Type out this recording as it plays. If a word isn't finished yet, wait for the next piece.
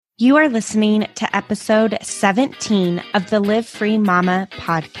You are listening to episode 17 of the Live Free Mama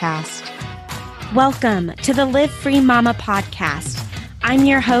podcast. Welcome to the Live Free Mama podcast. I'm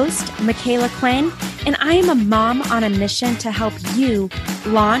your host, Micala Quinn, and I am a mom on a mission to help you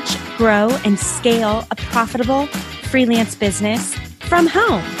launch, grow, and scale a profitable freelance business from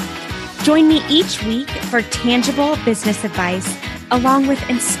home. Join me each week for tangible business advice, along with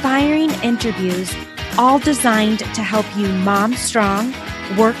inspiring interviews, all designed to help you mom strong,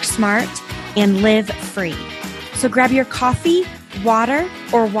 work smart, and live free. So grab your coffee, water,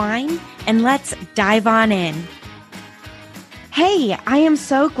 or wine, and let's dive on in. Hey, I am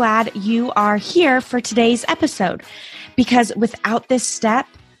so glad you are here for today's episode, because without this step,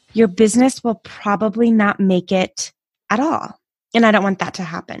 your business will probably not make it at all. And I don't want that to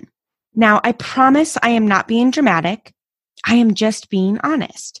happen. Now, I promise I am not being dramatic. I am just being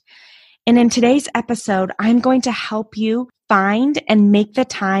honest. And in today's episode, I'm going to help you find and make the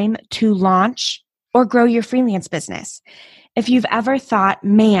time to launch or grow your freelance business. If you've ever thought,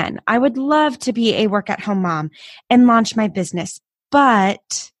 man, I would love to be a work-at-home mom and launch my business,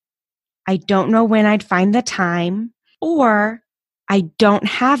 but I don't know when I'd find the time, or I don't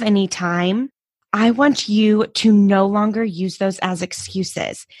have any time, I want you to no longer use those as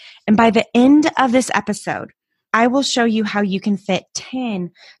excuses. And by the end of this episode, I will show you how you can fit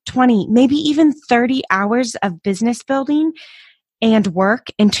 10, 20, maybe even 30 hours of business building and work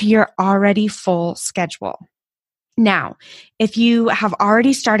into your already full schedule. Now, if you have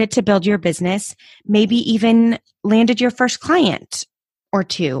already started to build your business, maybe even landed your first client or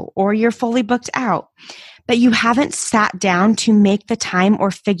two, or you're fully booked out, but you haven't sat down to make the time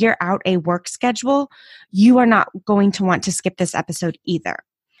or figure out a work schedule, you are not going to want to skip this episode either.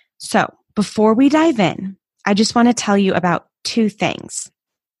 So before we dive in, I just want to tell you about two things.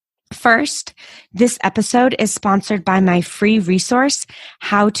 First, this episode is sponsored by my free resource,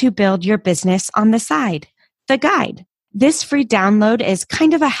 How to Build Your Business on the Side, the guide. This free download is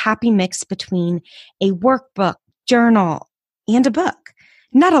kind of a happy mix between a workbook, journal, and a book.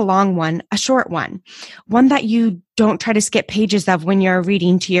 Not a long one, a short one that you don't try to skip pages of when you're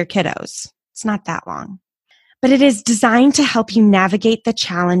reading to your kiddos. It's not that long. But it is designed to help you navigate the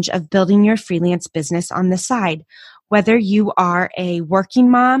challenge of building your freelance business on the side, whether you are a working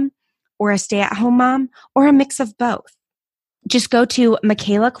mom or a stay-at-home mom or a mix of both. Just go to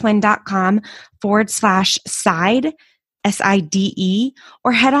micalaquinn.com/side, SIDE,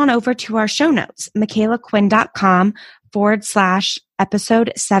 or head on over to our show notes,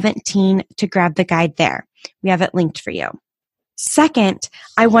 micalaquinn.com/episode 17 to grab the guide there. We have it linked for you. Second,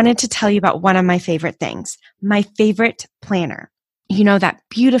 I wanted to tell you about one of my favorite things, my favorite planner. You know, that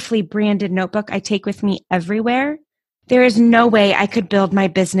beautifully branded notebook I take with me everywhere? There is no way I could build my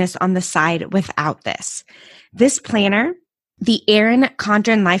business on the side without this. This planner, the Erin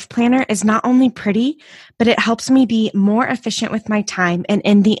Condren Life Planner, is not only pretty, but it helps me be more efficient with my time and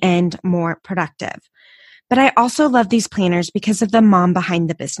in the end, more productive. But I also love these planners because of the mom behind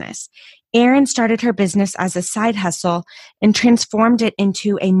the business. Erin started her business as a side hustle and transformed it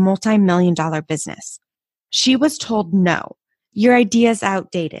into a multi-million-dollar business. She was told, no, your idea is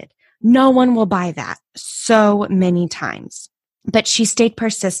outdated. No one will buy that, so many times. But she stayed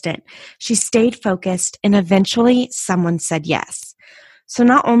persistent. She stayed focused, and eventually someone said yes. So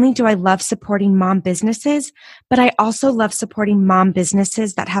not only do I love supporting mom businesses, but I also love supporting mom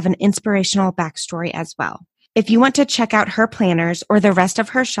businesses that have an inspirational backstory as well. If you want to check out her planners or the rest of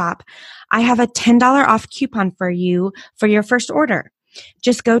her shop, I have a $10 off coupon for you for your first order.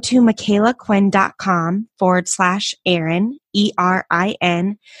 Just go to micalaquinn.com/Erin,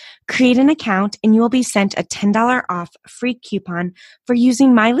 ERIN, create an account, and you will be sent a $10 off free coupon for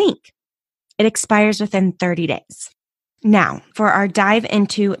using my link. It expires within 30 days. Now, for our dive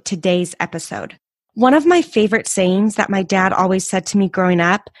into today's episode. One of my favorite sayings that my dad always said to me growing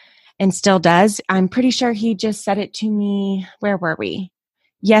up, and still does, I'm pretty sure he just said it to me, where were we?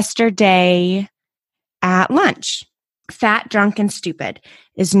 Yesterday at lunch. Fat, drunk, and stupid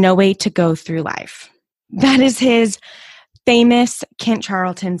is no way to go through life. That is his famous Kent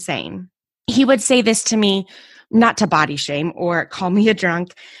Charlton saying. He would say this to me, not to body shame or call me a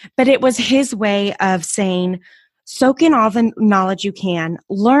drunk, but it was his way of saying, soak in all the knowledge you can,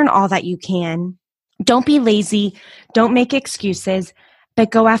 learn all that you can. Don't be lazy. Don't make excuses,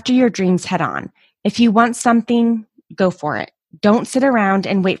 but go after your dreams head on. If you want something, go for it. Don't sit around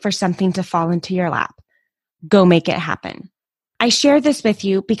and wait for something to fall into your lap. Go make it happen. I share this with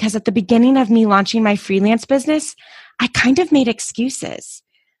you because at the beginning of me launching my freelance business, I kind of made excuses.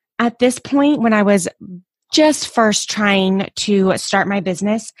 At this point, when I was just first trying to start my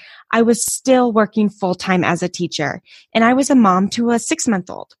business, I was still working full-time as a teacher, and I was a mom to a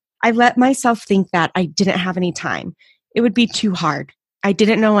 6-month-old. I let myself think that I didn't have any time. It would be too hard. I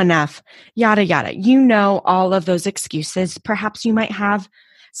didn't know enough, yada, yada. You know, all of those excuses. Perhaps you might have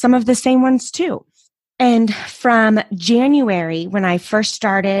some of the same ones too. And from January, when I first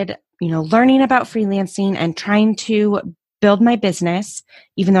started, learning about freelancing and trying to build my business,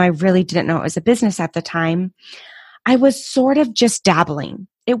 even though I really didn't know it was a business at the time, I was sort of just dabbling.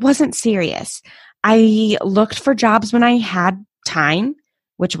 It wasn't serious. I looked for jobs when I had time,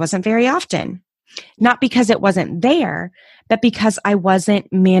 which wasn't very often. Not because it wasn't there, but because I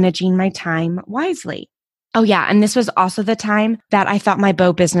wasn't managing my time wisely. Oh yeah, and this was also the time that I thought my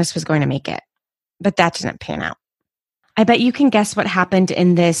bow business was going to make it, but that didn't pan out. I bet you can guess what happened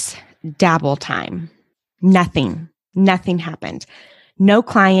in this dabble time. Nothing happened. No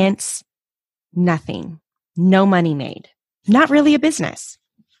clients, nothing. No money made. Not really a business.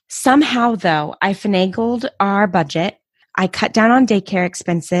 Somehow, though, I finagled our budget. I cut down on daycare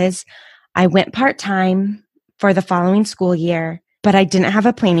expenses. I went part-time for the following school year, but I didn't have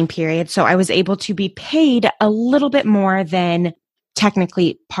a planning period, so I was able to be paid a little bit more than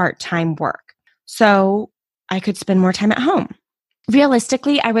technically part-time work. So I could spend more time at home.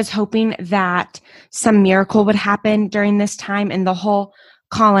 Realistically, I was hoping that some miracle would happen during this time and the whole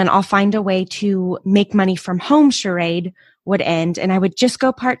Colin, I'll find a way to make money from home charade would end and I would just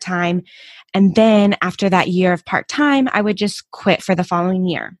go part-time. And then after that year of part-time, I would just quit for the following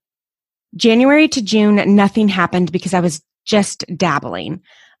year. January to June, nothing happened because I was just dabbling.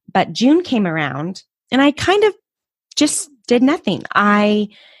 But June came around and I kind of just did nothing. I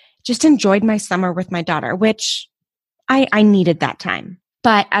just enjoyed my summer with my daughter, which I needed that time.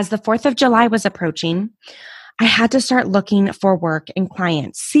 But as the 4th of July was approaching, I had to start looking for work and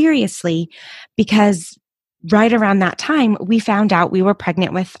clients seriously because right around that time, we found out we were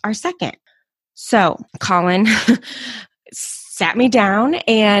pregnant with our second. So Colin sat me down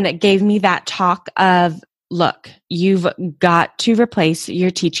and gave me that talk of, look, you've got to replace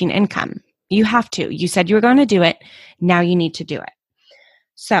your teaching income. You have to. You said you were going to do it. Now you need to do it.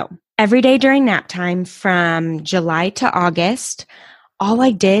 So every day during nap time from July to August, all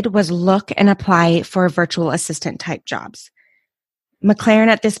I did was look and apply for virtual assistant type jobs. McLaren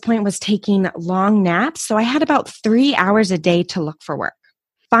at this point was taking long naps, so I had about 3 hours a day to look for work.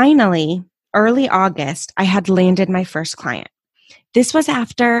 Finally, early August, I had landed my first client. This was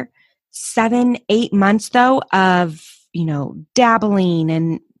after 7-8 months, though, of, dabbling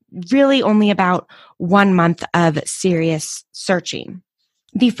and really only about 1 month of serious searching.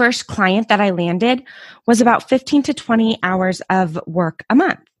 The first client that I landed was about 15 to 20 hours of work a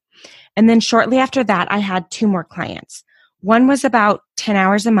month. And then shortly after that, I had 2 more clients. One was about 10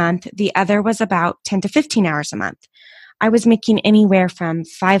 hours a month. The other was about 10 to 15 hours a month. I was making anywhere from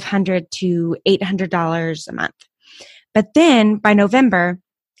 $500 to $800 a month. But then by November,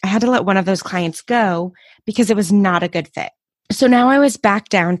 I had to let one of those clients go because it was not a good fit. So now I was back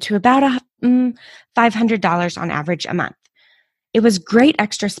down to about $500 on average a month. It was great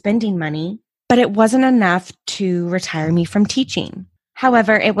extra spending money, but it wasn't enough to retire me from teaching.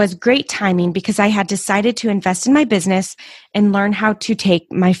 However, it was great timing because I had decided to invest in my business and learn how to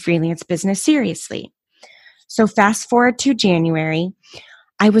take my freelance business seriously. So fast forward to January,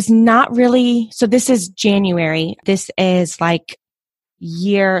 I was not really, so this is January. This is like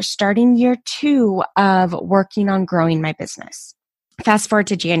starting year 2 of working on growing my business. Fast forward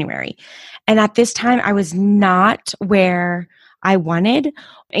to January. And at this time, I was not where I wanted,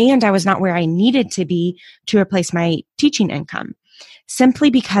 and I was not where I needed to be to replace my teaching income,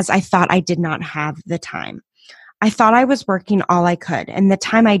 simply because I thought I did not have the time. I thought I was working all I could, and the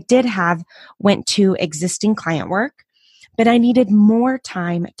time I did have went to existing client work, but I needed more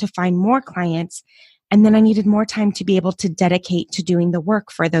time to find more clients, and then I needed more time to be able to dedicate to doing the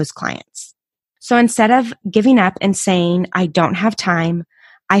work for those clients. So instead of giving up and saying, I don't have time,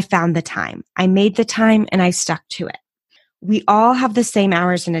 I found the time. I made the time and I stuck to it. We all have the same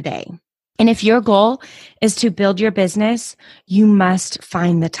hours in a day. And if your goal is to build your business, you must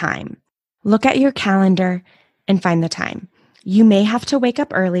find the time. Look at your calendar and find the time. You may have to wake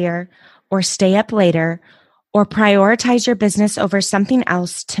up earlier or stay up later or prioritize your business over something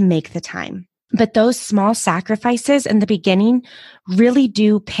else to make the time. But those small sacrifices in the beginning really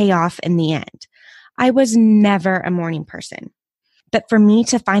do pay off in the end. I was never a morning person. But for me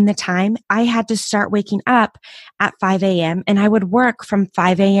to find the time, I had to start waking up at 5 a.m. and I would work from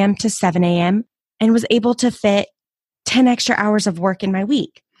 5 a.m. to 7 a.m. and was able to fit 10 extra hours of work in my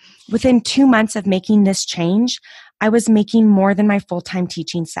week. Within 2 months of making this change, I was making more than my full-time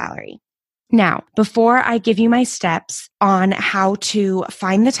teaching salary. Now, before I give you my steps on how to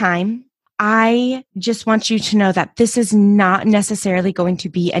find the time, I just want you to know that this is not necessarily going to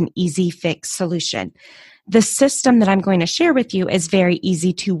be an easy fix solution. The system that I'm going to share with you is very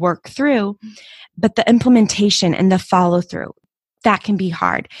easy to work through, but the implementation and the follow through, that can be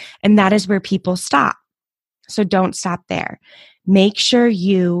hard. And that is where people stop. So don't stop there. Make sure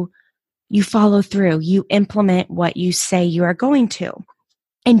you follow through. You implement what you say you are going to.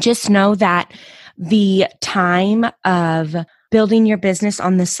 And just know that the time of building your business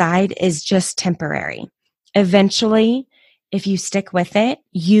on the side is just temporary. Eventually, if you stick with it,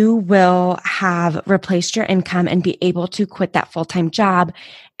 you will have replaced your income and be able to quit that full-time job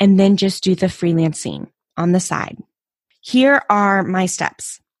and then just do the freelancing on the side. Here are my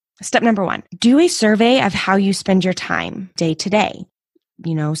steps. Step number 1, do a survey of how you spend your time day to day.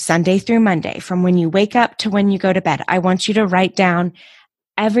 Sunday through Monday, from when you wake up to when you go to bed. I want you to write down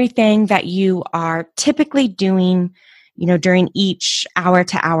everything that you are typically doing, during each hour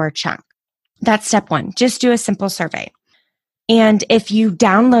to hour chunk. That's step 1. Just do a simple survey. And if you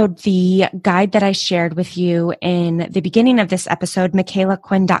download the guide that I shared with you in the beginning of this episode,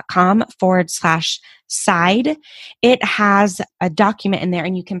 micalaquinn.com/side, it has a document in there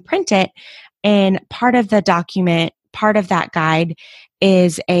and you can print it. And part of the document, part of that guide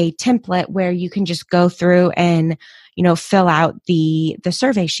is a template where you can just go through and, fill out the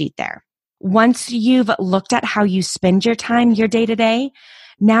survey sheet there. Once you've looked at how you spend your time, your day to day,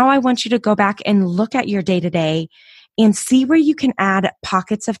 now I want you to go back and look at your day to day and see where you can add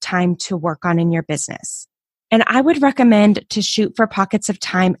pockets of time to work on in your business. And I would recommend to shoot for pockets of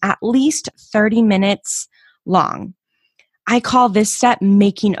time at least 30 minutes long. I call this step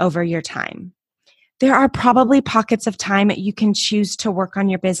making over your time. There are probably pockets of time that you can choose to work on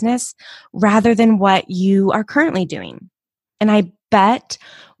your business rather than what you are currently doing. And I bet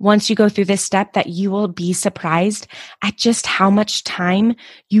once you go through this step that you will be surprised at just how much time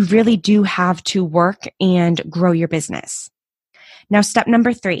you really do have to work and grow your business. Now, step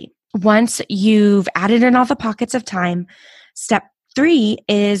number 3, once you've added in all the pockets of time, step 3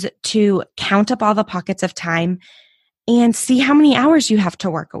 is to count up all the pockets of time and see how many hours you have to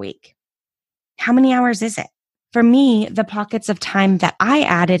work a week. How many hours is it? For me, the pockets of time that I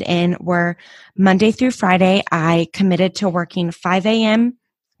added in were Monday through Friday. I committed to working 5 a.m.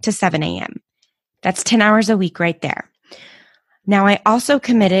 to 7 a.m. That's 10 hours a week right there. Now, I also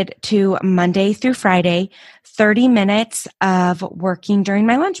committed to Monday through Friday, 30 minutes of working during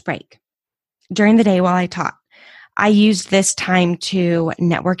my lunch break, during the day while I taught. I used this time to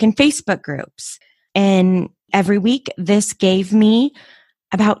network in Facebook groups. And every week, this gave me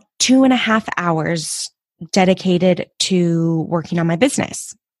about 2.5 hours dedicated to working on my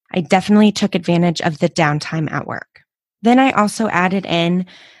business. I definitely took advantage of the downtime at work. Then I also added in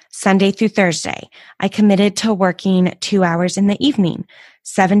Sunday through Thursday. I committed to working 2 hours in the evening,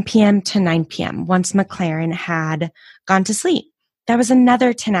 7 p.m. to 9 p.m. once McLaren had gone to sleep. That was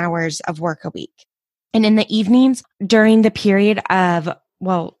another 10 hours of work a week. And in the evenings, during the period of,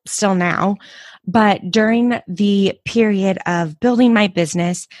 well, still now, but during the period of building my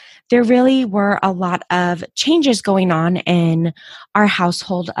business, there really were a lot of changes going on in our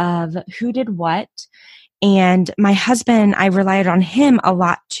household of who did what. And my husband, I relied on him a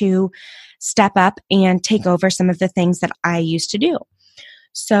lot to step up and take over some of the things that I used to do.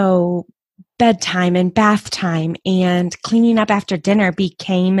 So bedtime and bath time and cleaning up after dinner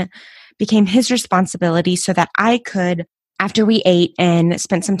became his responsibility so that I could, after we ate and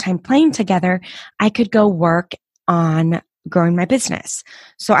spent some time playing together, I could go work on growing my business.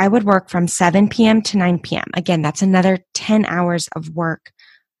 So I would work from 7 p.m. to 9 p.m. Again, that's another 10 hours of work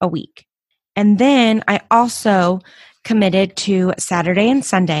a week. And then I also committed to Saturday and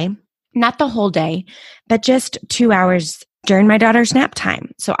Sunday, not the whole day, but just 2 hours during my daughter's nap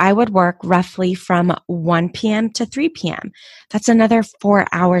time. So I would work roughly from 1 p.m. to 3 p.m. That's another 4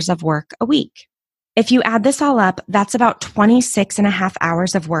 hours of work a week. If you add this all up, that's about 26.5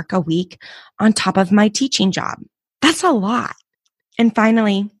 hours of work a week on top of my teaching job. That's a lot. And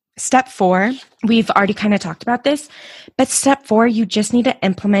finally, step 4, we've already kind of talked about this, but step 4, you just need to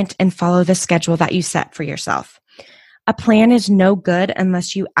implement and follow the schedule that you set for yourself. A plan is no good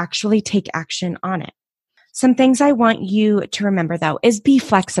unless you actually take action on it. Some things I want you to remember though is be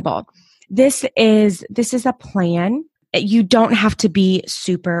flexible. This is a plan. You don't have to be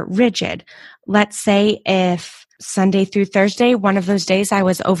super rigid. Let's say if Sunday through Thursday, one of those days I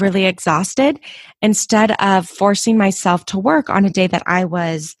was overly exhausted, instead of forcing myself to work on a day that I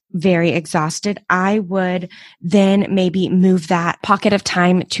was very exhausted, I would then maybe move that pocket of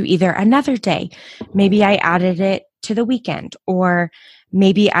time to either another day. Maybe I added it to the weekend, or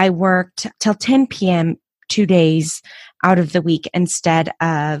maybe I worked till 10 p.m. 2 days out of the week instead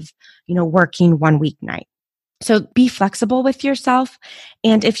of, working one weeknight. So be flexible with yourself.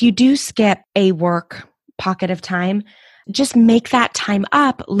 And if you do skip a work pocket of time, just make that time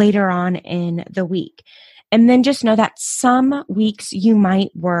up later on in the week. And then just know that some weeks you might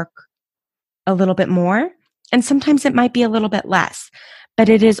work a little bit more, and sometimes it might be a little bit less. But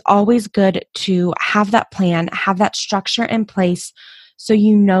it is always good to have that plan, have that structure in place so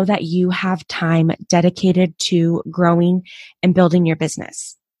you know that you have time dedicated to growing and building your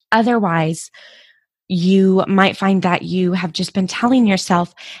business. Otherwise, you might find that you have just been telling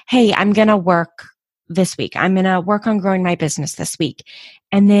yourself, hey, I'm going to work this week. I'm going to work on growing my business this week.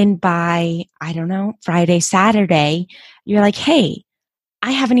 And then by, Friday, Saturday, you're like, hey,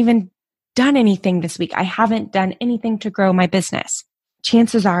 I haven't even done anything this week. I haven't done anything to grow my business.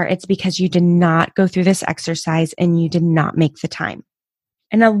 Chances are it's because you did not go through this exercise and you did not make the time.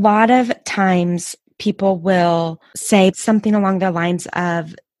 And a lot of times people will say something along the lines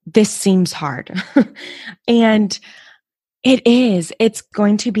of, this seems hard. And it is. It's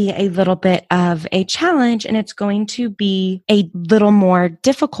going to be a little bit of a challenge, and it's going to be a little more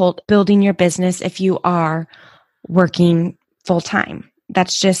difficult building your business if you are working full time.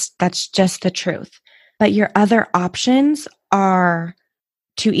 That's just the truth. But your other options are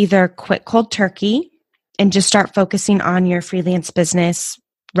to either quit cold turkey and just start focusing on your freelance business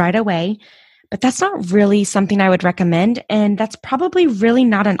right away. But that's not really something I would recommend. And that's probably really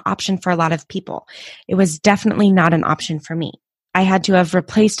not an option for a lot of people. It was definitely not an option for me. I had to have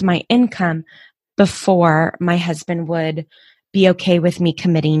replaced my income before my husband would be okay with me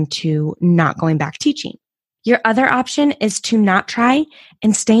committing to not going back teaching. Your other option is to not try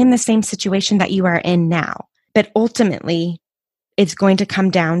and stay in the same situation that you are in now. But ultimately, it's going to come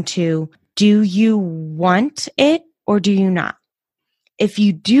down to, do you want it or do you not? If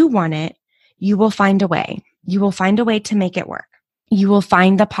you do want it, you will find a way. You will find a way to make it work. You will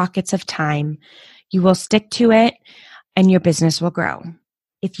find the pockets of time. You will stick to it and your business will grow.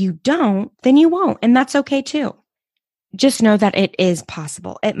 If you don't, then you won't. And that's okay too. Just know that it is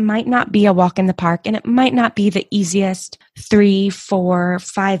possible. It might not be a walk in the park, and it might not be the easiest 3, 4,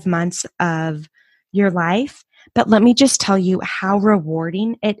 5 months of your life. But let me just tell you how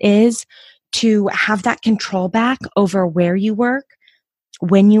rewarding it is to have that control back over where you work,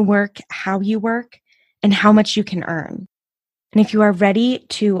 when you work, how you work, and how much you can earn. And if you are ready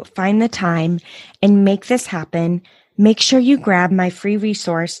to find the time and make this happen, make sure you grab my free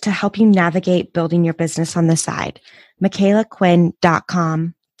resource to help you navigate building your business on the side,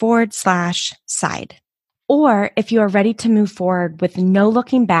 MicalaQuinn.com/side. Or if you are ready to move forward with no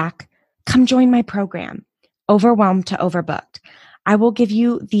looking back, come join my program, Overwhelmed to Overbooked. I will give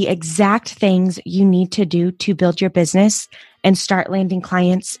you the exact things you need to do to build your business and start landing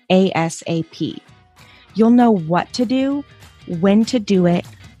clients ASAP. You'll know what to do, when to do it,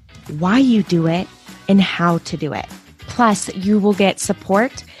 why you do it, and how to do it. Plus, you will get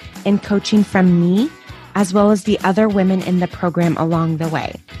support and coaching from me, as well as the other women in the program along the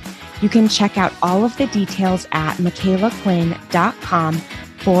way. You can check out all of the details at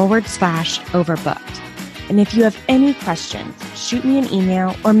MicalaQuinn.com/overbooked. And if you have any questions, shoot me an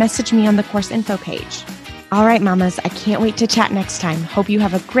email or message me on the course info page. All right, mamas, I can't wait to chat next time. Hope you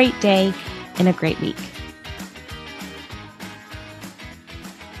have a great day and a great week.